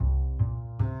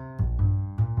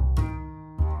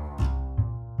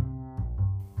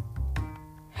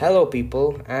Hello,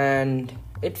 people, and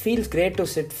it feels great to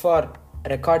sit for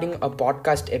recording a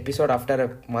podcast episode after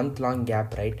a month-long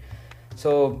gap, right?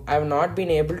 So I've not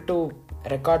been able to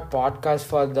record podcast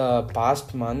for the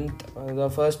past month. The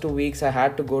first 2 weeks I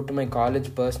had to go to my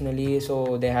college personally,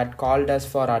 so they had called us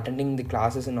for attending the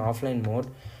classes in offline mode.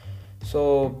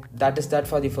 So that is that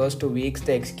for the first 2 weeks,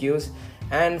 the excuse.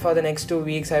 And for the next 2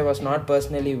 weeks, I was not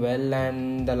personally well,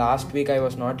 and the last week I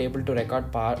was not able to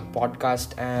record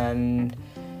podcast, and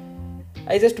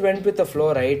I just went with the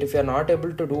flow, right? If you're not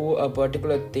able to do a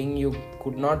particular thing, you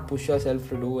could not push yourself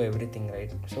to do everything,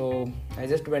 right? So I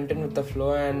just went in with the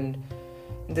flow, and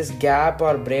this gap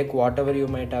or break, whatever you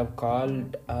might have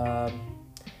called,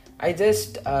 I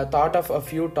just thought of a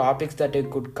few topics that I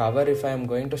could cover if I am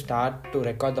going to start to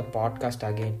record the podcast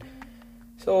again.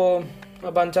 So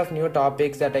a bunch of new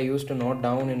topics that I used to note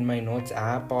down in my notes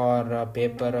app or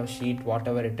paper or sheet,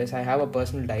 whatever it is. I have a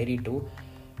personal diary too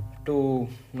to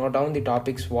note down the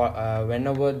topics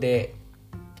whenever they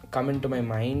come into my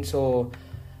mind. So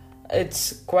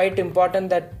it's quite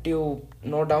important that you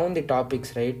note down the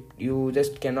topics, right? You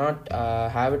just cannot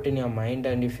have it in your mind,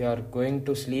 and if you are going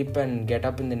to sleep and get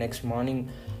up in the next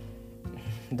morning,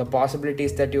 the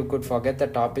possibilities that you could forget the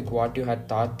topic what you had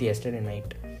thought yesterday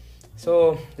night.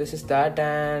 So this is that.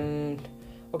 And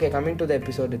okay, coming to the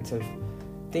episode itself,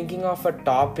 thinking of a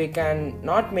topic, and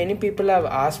not many people have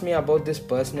asked me about this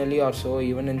personally or so,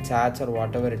 even in chats or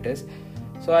whatever it is.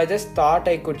 So I just thought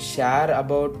I could share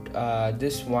about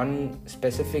this one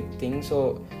specific thing.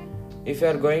 So if you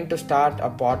are going to start a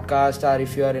podcast, or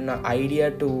if you are in an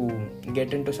idea to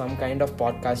get into some kind of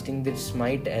podcasting, this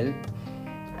might help.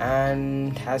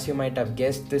 And as you might have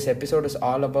guessed, this episode is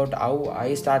all about how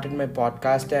I started my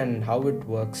podcast and how it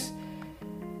works.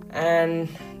 And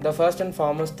the first and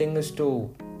foremost thing is to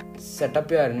set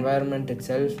up your environment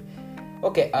itself.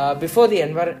 Okay, before the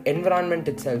environment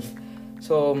itself,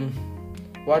 so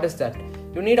what is that?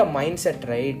 You need a mindset,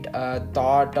 right? A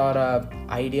thought or a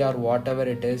idea or whatever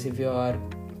it is. If you are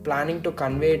planning to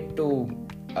convey it to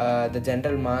the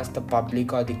general mass, the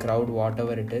public or the crowd,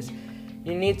 whatever it is,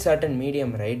 you need certain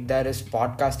medium, right? There is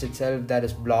podcast itself, there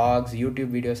is blogs,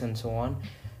 YouTube videos, and so on.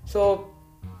 So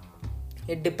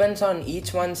it depends on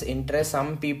each one's interest.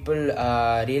 Some people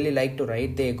really like to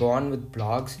write, they go on with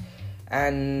blogs,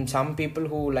 and some people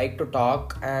who like to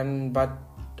talk but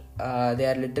they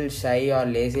are little shy or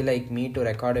lazy like me to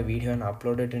record a video and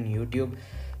upload it in YouTube.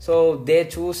 So they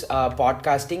choose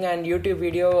podcasting, and YouTube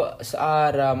videos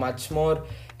are a much more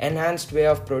enhanced way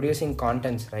of producing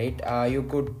contents, right? You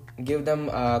could give them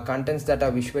contents that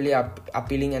are visually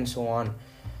appealing and so on.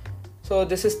 So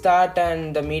this is that,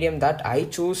 and the medium that I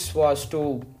choose was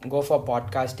to go for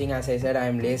podcasting. As I said, I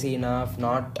am lazy enough,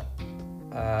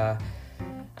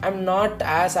 I'm not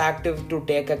as active to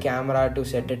take a camera to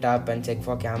set it up and check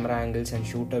for camera angles and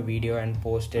shoot a video and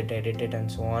post it, edit it,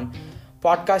 and so on.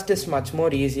 Podcast is much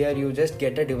more easier. You just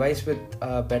get a device with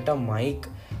a better mic.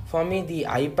 For me, the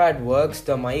iPad works.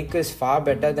 The mic is far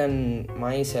better than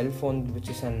my cell phone, which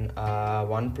is an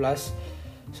OnePlus.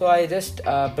 So I just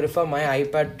prefer my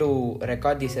iPad to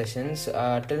record the sessions.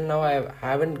 Till now, I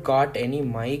haven't got any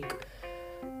mic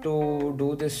to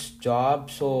do this job.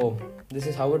 So this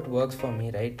is how it works for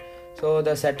me, right? So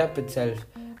the setup itself,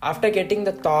 after getting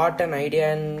the thought and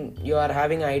idea, and you are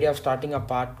having an idea of starting a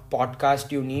podcast,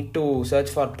 you need to search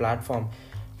for platform.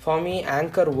 For me,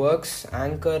 Anchor works.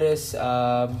 Anchor is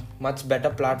a much better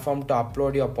platform to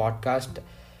upload your podcast.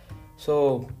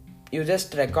 So you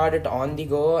just record it on the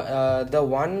go. The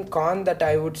one con that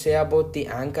I would say about the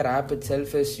Anchor app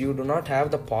itself is you do not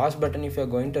have the pause button if you're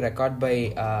going to record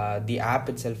by the app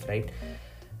itself, right?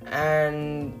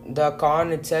 And the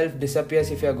con itself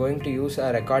disappears if you're going to use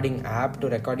a recording app to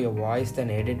record your voice, then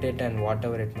edit it and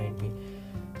whatever it might be.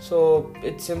 So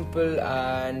it's simple,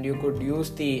 and you could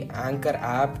use the Anchor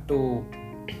app to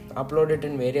upload it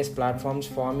in various platforms.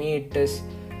 For me, it is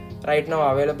right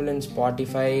now available in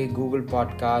Spotify, Google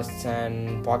Podcasts,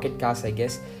 and Pocket Casts, I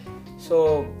guess.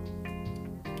 So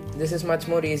this is much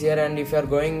more easier. And if you are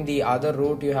going the other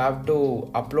route, you have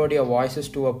to upload your voices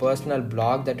to a personal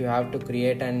blog that you have to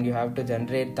create, and you have to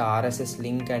generate the RSS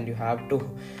link, and you have to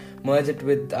merge it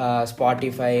with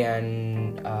Spotify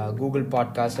and Google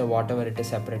Podcasts or whatever it is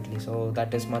separately. So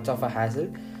that is much of a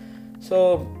hassle.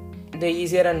 So the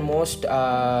easier and most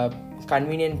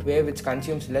convenient way, which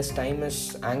consumes less time,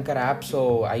 is Anchor app.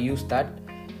 So I use that.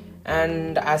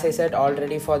 And as I said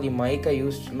already, for the mic, I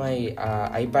used my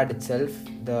iPad itself,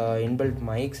 the inbuilt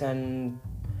mics, and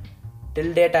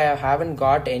till date I haven't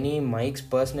got any mics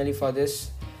personally for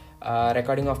this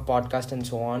recording of podcast and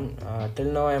so on.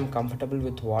 Till now I am comfortable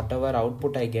with whatever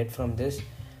output I get from this.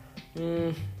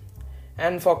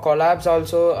 And for collabs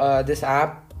also, this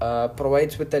app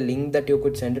provides with a link that you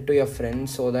could send it to your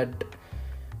friends, so that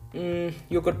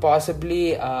you could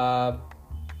possibly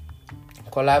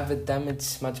collab with them.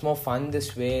 It's much more fun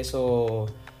this way, so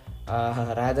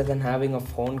rather than having a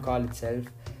phone call itself.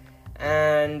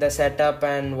 And the setup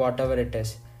and whatever it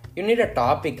is, you need a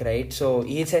topic, right? So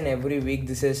each and every week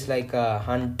this is like a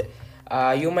hunt.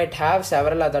 You might have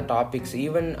several other topics.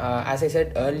 Even as I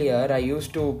said earlier, I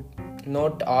used to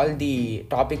note all the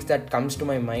topics that comes to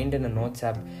my mind in a notes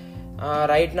app.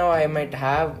 Right now I might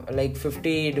have like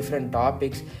 50 different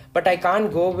topics, but I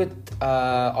can't go with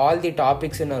all the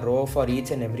topics in a row for each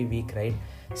and every week, right?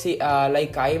 See,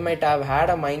 like I might have had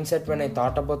a mindset when I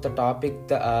thought about the topic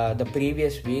the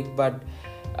previous week, but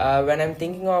when I'm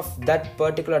thinking of that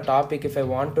particular topic, if I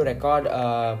want to record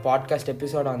a podcast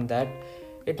episode on that,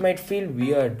 it might feel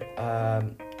weird.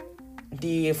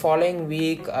 The following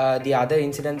week, the other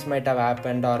incidents might have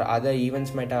happened, or other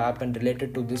events might have happened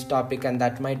related to this topic, and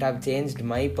that might have changed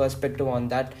my perspective on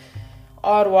that,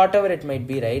 or whatever it might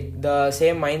be, right? The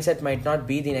same mindset might not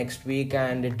be the next week,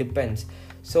 and it depends.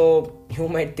 So you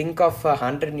might think of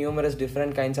 100 numerous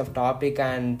different kinds of topic,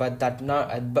 and but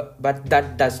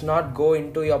that does not go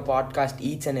into your podcast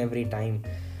each and every time.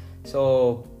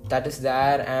 So that is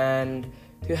there, and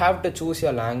you have to choose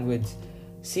your language.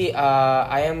 See,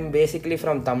 I am basically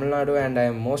from Tamil Nadu, and I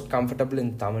am most comfortable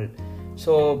in Tamil.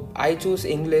 So I choose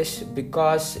English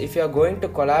because if you are going to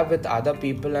collab with other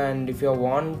people, and if you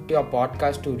want your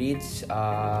podcast to reach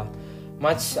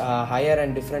much higher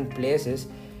and different places,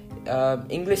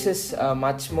 English is a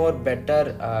much more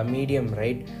better medium,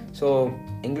 right? So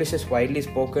English is widely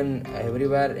spoken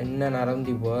everywhere in and around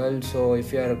the world. So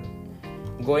if you are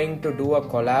going to do a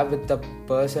collab with the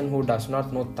person who does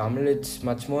not know Tamil, it's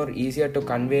much more easier to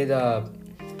convey the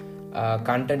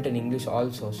content in English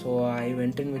also. So I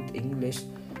went in with English.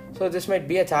 So this might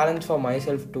be a challenge for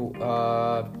myself too.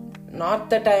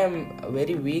 Not that I am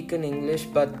very weak in English,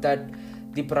 but that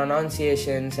the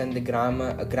pronunciations and the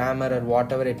grammar or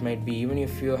whatever it might be, even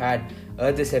if you had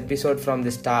heard this episode from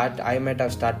the start, I might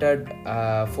have stuttered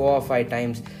 4 or 5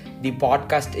 times. The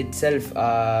podcast itself,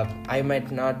 I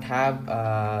might not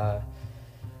have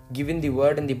given the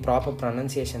word in the proper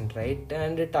pronunciation, right?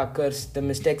 And it occurs, the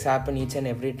mistakes happen each and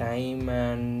every time,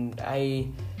 and I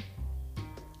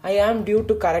am due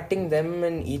to correcting them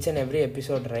in each and every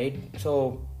episode, right?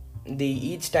 So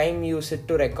each time you sit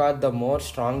to record, the more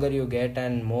stronger you get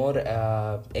and more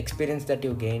experience that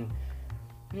you gain.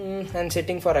 And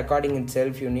sitting for recording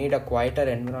itself, you need a quieter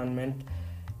environment.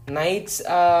 Nights,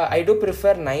 I do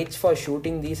prefer nights for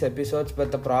shooting these episodes,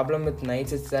 but the problem with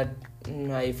nights is that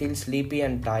I feel sleepy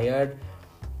and tired.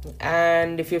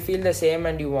 And if you feel the same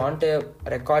and you want to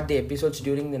record the episodes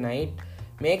during the night,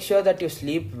 make sure that you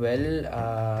sleep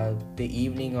well the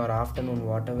evening or afternoon,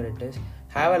 whatever it is.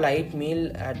 Have a light meal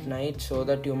at night so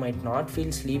that you might not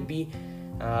feel sleepy.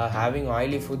 Having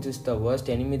oily foods is the worst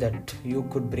enemy that you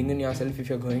could bring in yourself if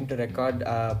you're going to record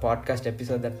a podcast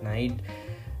episode at night.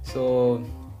 So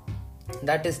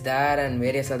that is there, and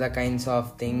various other kinds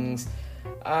of things.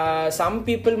 Some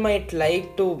people might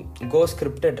like to go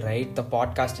scripted, right? The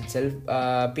podcast itself.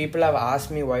 People have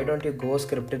asked me, why don't you go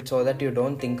scripted so that you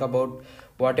don't think about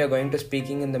what you're going to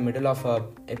speaking in the middle of a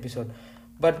episode.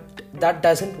 But that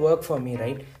doesn't work for me,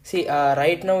 right? See,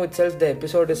 right now itself the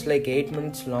episode is like 8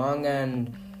 minutes long,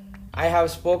 and I have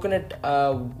spoken it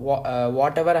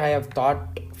whatever I have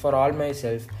thought for all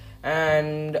myself.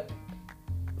 And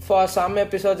for some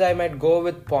episodes I might go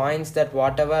with points that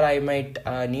whatever I might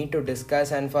need to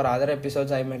discuss, and for other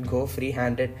episodes I might go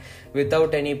free-handed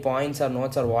without any points or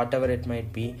notes or whatever it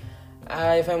might be.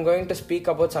 If I'm going to speak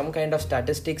about some kind of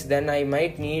statistics, then I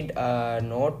might need a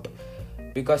note,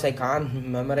 because I can't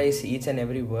memorize each and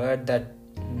every word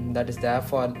that is there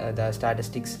for the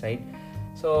statistics, right?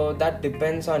 So that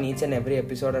depends on each and every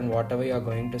episode and whatever you are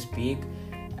going to speak.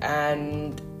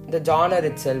 And the genre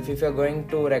itself, if you're going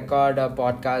to record a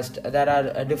podcast, there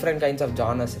are different kinds of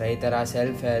genres, right? There are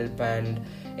self-help and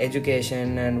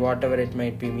education and whatever it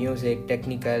might be, music,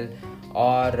 technical,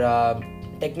 or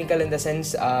technical in the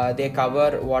sense they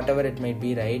cover whatever it might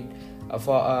be, right?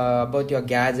 For about your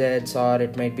gadgets, or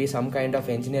it might be some kind of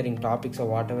engineering topics or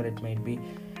whatever it might be.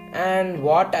 And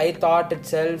what I thought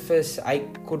itself is I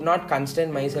could not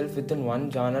constrain myself within one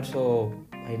genre, so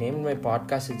I named my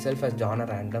podcast itself as Genre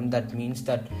Random. That means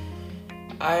that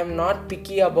I am not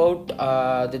picky about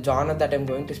the genre that I'm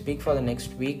going to speak for the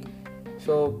next week.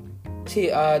 So see,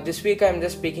 this week I'm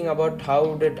just speaking about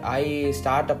how did I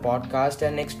start a podcast,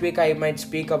 and next week I might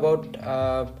speak about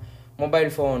mobile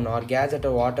phone or gadget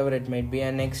or whatever it might be,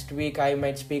 and next week I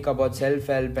might speak about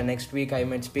self-help, and next week I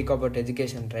might speak about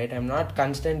education, right? I'm not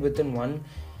constant within one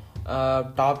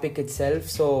topic itself,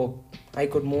 so I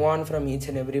could move on from each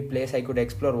and every place. I could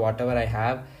explore whatever I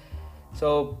have.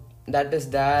 So that is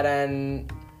there.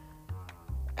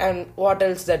 And what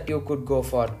else that you could go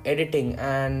for? Editing.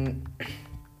 And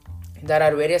there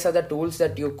are various other tools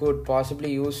that you could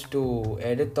possibly use to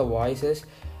edit the voices.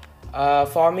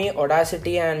 For me,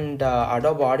 Audacity and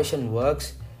Adobe Audition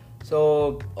works.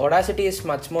 So Audacity is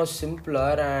much more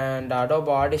simpler, and Adobe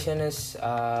Audition is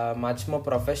much more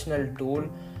professional tool.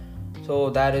 So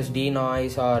there is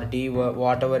denoise or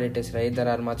whatever it is, right? There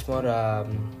are much more a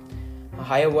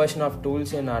higher version of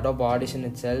tools in Adobe Audition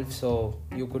itself, so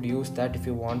you could use that if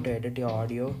you want to edit your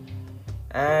audio.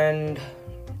 And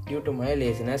due to my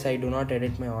laziness, I do not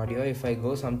edit my audio. If I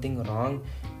go something wrong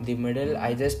in the middle,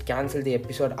 I just cancel the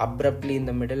episode abruptly in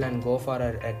the middle and go for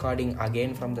a recording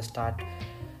again from the start.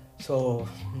 So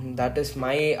that is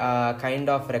my kind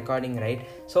of recording, right?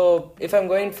 So if I'm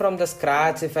going from the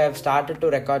scratch, if I have started to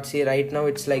record, see right now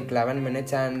it's like 11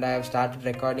 minutes and I have started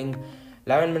recording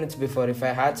 11 minutes before. If I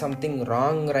had something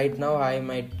wrong right now, I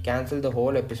might cancel the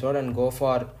whole episode and go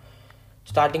for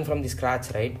starting from the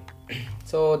scratch, right?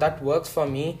 So that works for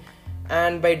me,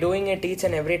 and by doing it each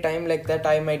and every time like that,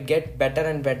 I might get better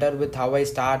and better with how I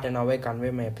start and how I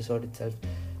convey my episode itself.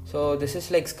 So this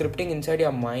is like scripting inside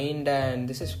your mind, and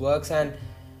this works. And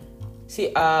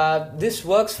see, this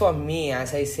works for me,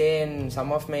 as I say in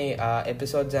some of my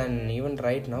episodes, and even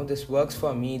right now this works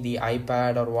for me. The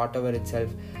iPad or whatever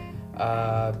itself,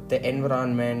 the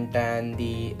environment and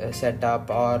the setup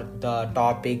or the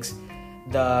topics,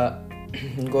 the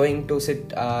going to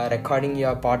sit recording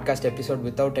your podcast episode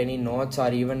without any notes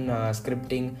or even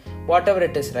scripting, whatever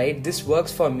it is, right? This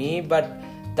works for me, but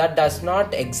that does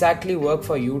not exactly work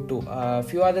for you too.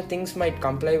 Few other things might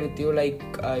comply with you, like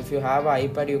if you have an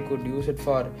iPad, you could use it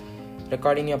for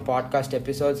recording your podcast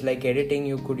episodes. Like editing,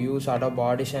 you could use Adobe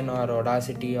Audition or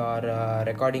Audacity, or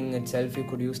recording itself, you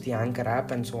could use the Anchor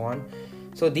app and so on.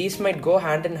 So these might go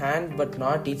hand in hand, but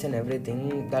not each and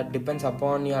everything. That depends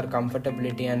upon your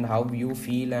comfortability and how you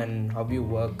feel and how you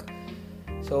work.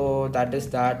 So that is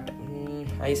that.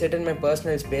 I sit in my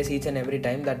personal space each and every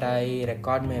time that I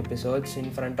record my episodes.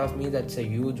 In front of me, that's a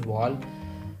huge wall.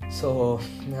 So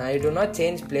I do not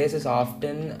change places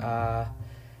often.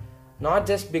 Not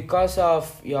just because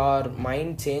of your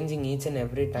mind changing each and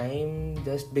every time,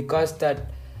 just because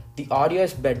that the audio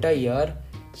is better here.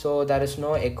 So there is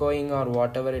no echoing or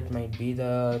whatever it might be.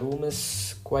 The room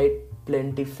is quite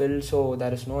plentiful, so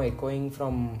there is no echoing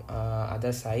from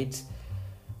other sides.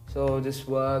 So this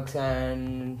works.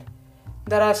 And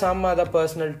there are some other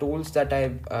personal tools that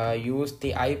I've used.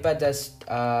 The iPad, just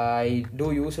I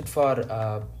do use it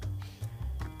for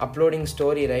uploading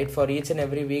story, right? For each and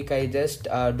every week, I just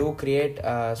do create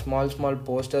small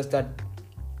posters that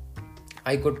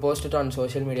I could post it on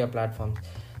social media platforms.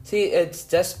 See, it's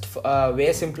just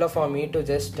way simpler for me to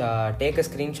just take a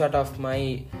screenshot of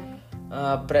my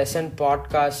present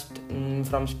podcast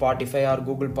from Spotify or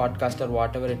Google Podcast or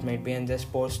whatever it might be, and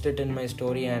just post it in my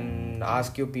story and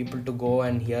ask you people to go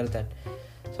and hear that.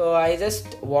 So I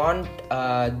just want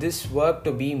this work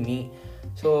to be me.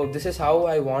 So this is how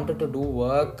I wanted to do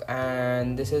work,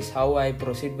 and this is how I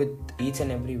proceed with each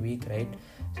and every week, right?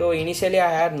 So initially I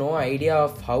had no idea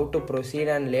of how to proceed,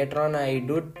 and later on I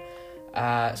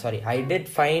did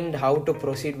find how to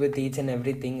proceed with each and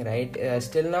everything, right?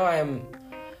 Still now I am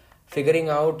figuring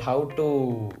out how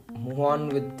to move on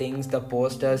with things, the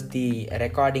posters, the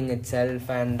recording itself,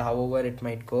 and however it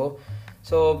might go.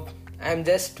 So I'm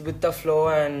just with the flow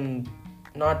and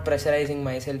not pressurizing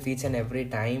myself each and every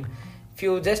time. If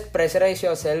you just pressurize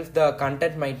yourself, the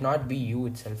content might not be you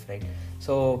itself, right?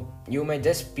 So you may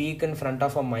just speak in front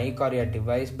of a mic or your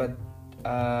device, but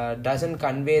doesn't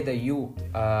convey the you,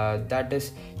 that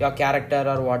is your character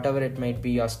or whatever it might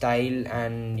be, your style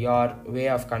and your way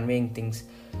of conveying things.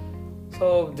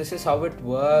 So this is how it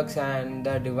works, and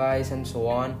the device and so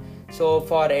on. So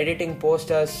for editing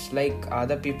posters, like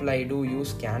other people, I do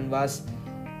use Canvas.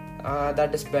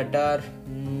 That is better.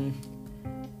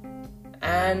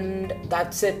 And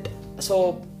that's it.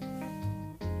 So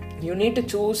you need to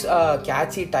choose a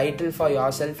catchy title for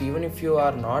yourself. Even if you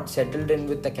are not settled in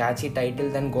with the catchy title,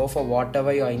 then go for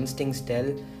whatever your instincts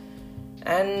tell.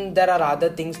 And there are other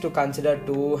things to consider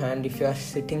too. And if you are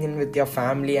sitting in with your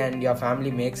family and your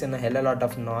family makes a hell a lot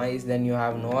of noise, then you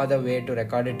have no other way to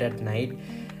record it at night.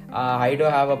 I do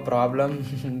have a problem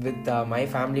with my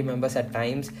family members at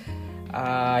times.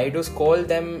 I do scold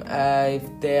them if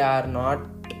they are not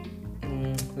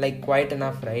like quiet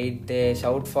enough, right? They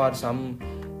shout for some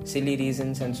silly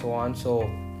reasons and so on. So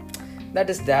that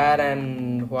is there,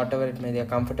 and whatever it may be, the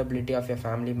comfortability of your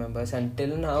family members.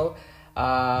 Until now,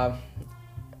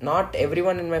 not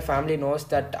everyone in my family knows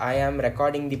that I am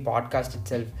recording the podcast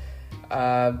itself.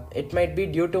 It might be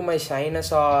due to my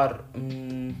shyness, or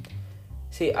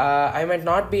I might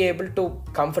not be able to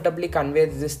comfortably convey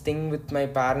this thing with my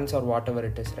parents or whatever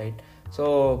it is, right?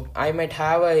 So I might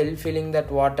have a ill feeling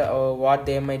that what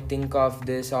they might think of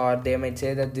this, or they might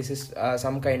say that this is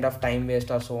some kind of time waste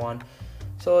or so on.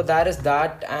 So there is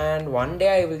that, and one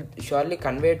day I will surely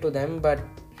convey it to them, but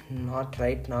not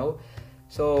right now.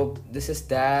 So this is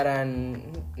there,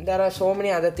 and there are so many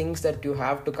other things that you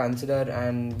have to consider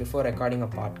and before recording a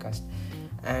podcast.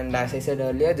 And as I said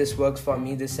earlier, this works for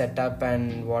me, this setup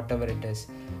and whatever it is.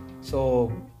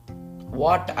 So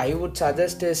what I would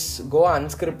suggest is go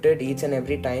unscripted each and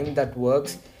every time. That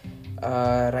works.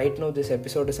 Right now this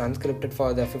episode is unscripted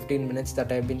for the 15 minutes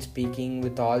that I've been speaking,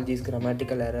 with all these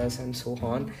grammatical errors and so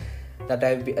on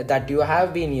that you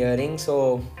have been hearing.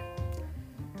 So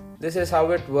this is how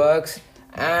it works.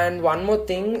 And one more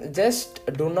thing, just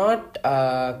do not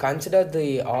consider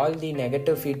all the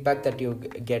negative feedback that you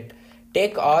get.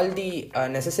 Take all the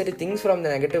necessary things from the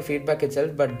negative feedback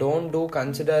itself, but don't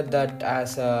consider that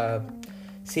as a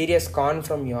serious con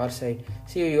from your side.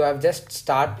 See, you have just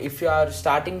if you are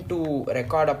starting to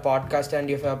record a podcast, and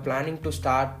if you are planning to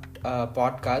start a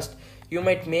podcast, you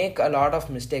might make a lot of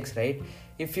mistakes, right?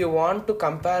 If you want to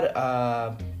compare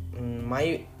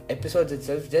my episodes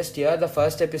itself, just hear the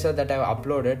first episode that I have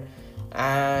uploaded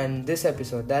and this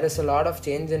episode. There is a lot of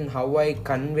change in how I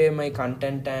convey my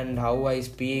content and how I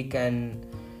speak, and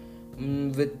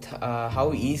with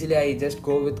how easily I just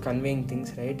go with conveying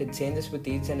things, right? It changes with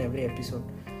each and every episode.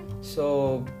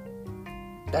 So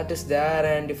that is there.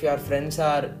 And if your friends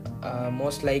are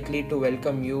most likely to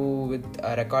welcome you with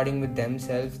recording with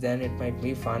themselves, then it might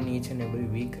be fun each and every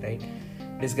week, right?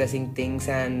 Discussing things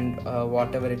and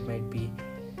whatever it might be.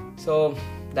 So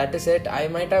that is it. I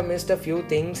might have missed a few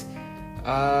things,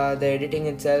 the editing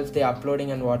itself, the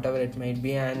uploading and whatever it might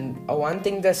be. And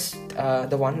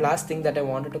the one last thing that I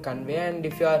wanted to convey, and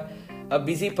if you are a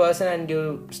busy person and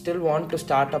you still want to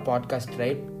start a podcast,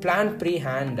 right, plan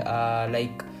pre-hand,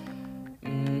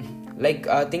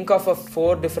 think of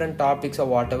 4 different topics or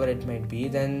whatever it might be,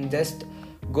 then just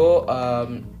go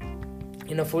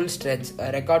in a full stretch,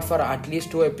 record for at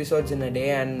least 2 episodes in a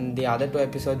day and the other 2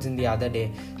 episodes in the other day,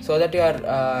 so that you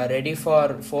are ready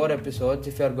for 4 episodes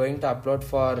if you are going to upload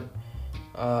for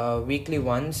weekly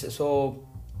once. So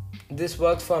this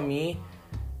works for me.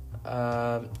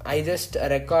 I just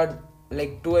record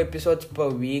like 2 episodes per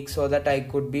week, so that I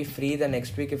could be free the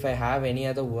next week if I have any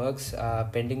other works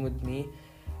pending with me.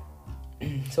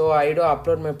 So I do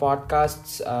upload my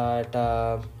podcasts at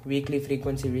weekly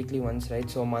frequency, weekly once, right?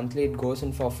 So monthly it goes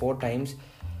in for 4 times.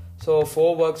 So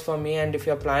 4 works for me. And if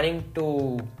you're planning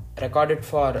to record it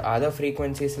for other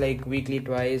frequencies like weekly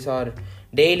twice or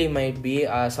daily, might be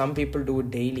some people do it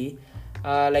daily,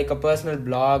 like a personal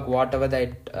blog, whatever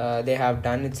that they have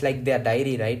done. It's like their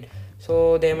diary, right?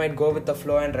 So they might go with the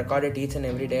flow and record it each and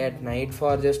every day at night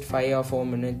for just 5 or 4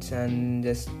 minutes, and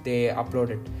just they upload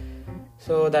it.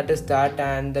 So that is that.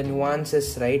 And the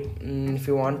nuances, right? If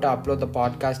you want to upload the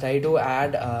podcast, I do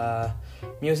add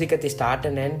music at the start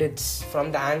and end. It's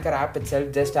from the Anchor app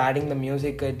itself. Just adding the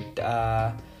music,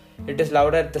 it is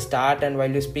louder at the start, and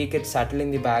while you speak it's subtle in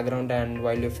the background, and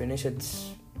while you finish it's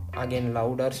again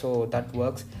louder. So that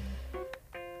works.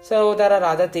 So there are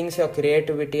other things, your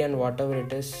creativity and whatever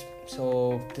it is.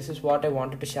 So this is what I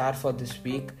wanted to share for this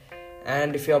week.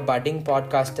 And if you're a budding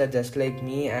podcaster just like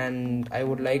me, and I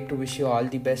would like to wish you all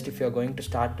the best if you're going to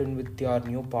start in with your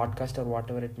new podcast or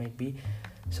whatever it might be.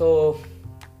 So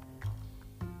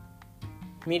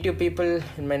meet you people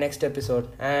in my next episode.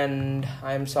 And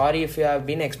I'm sorry if you have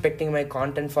been expecting my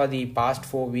content for the past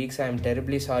 4 weeks. I'm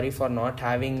terribly sorry for not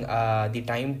having the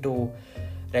time to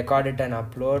record it and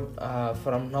upload.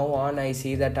 From now on, I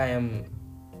see that I am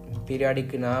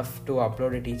periodic enough to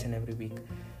upload it each and every week.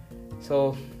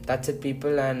 So that's it,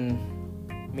 people, and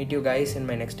meet you guys in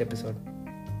my next episode.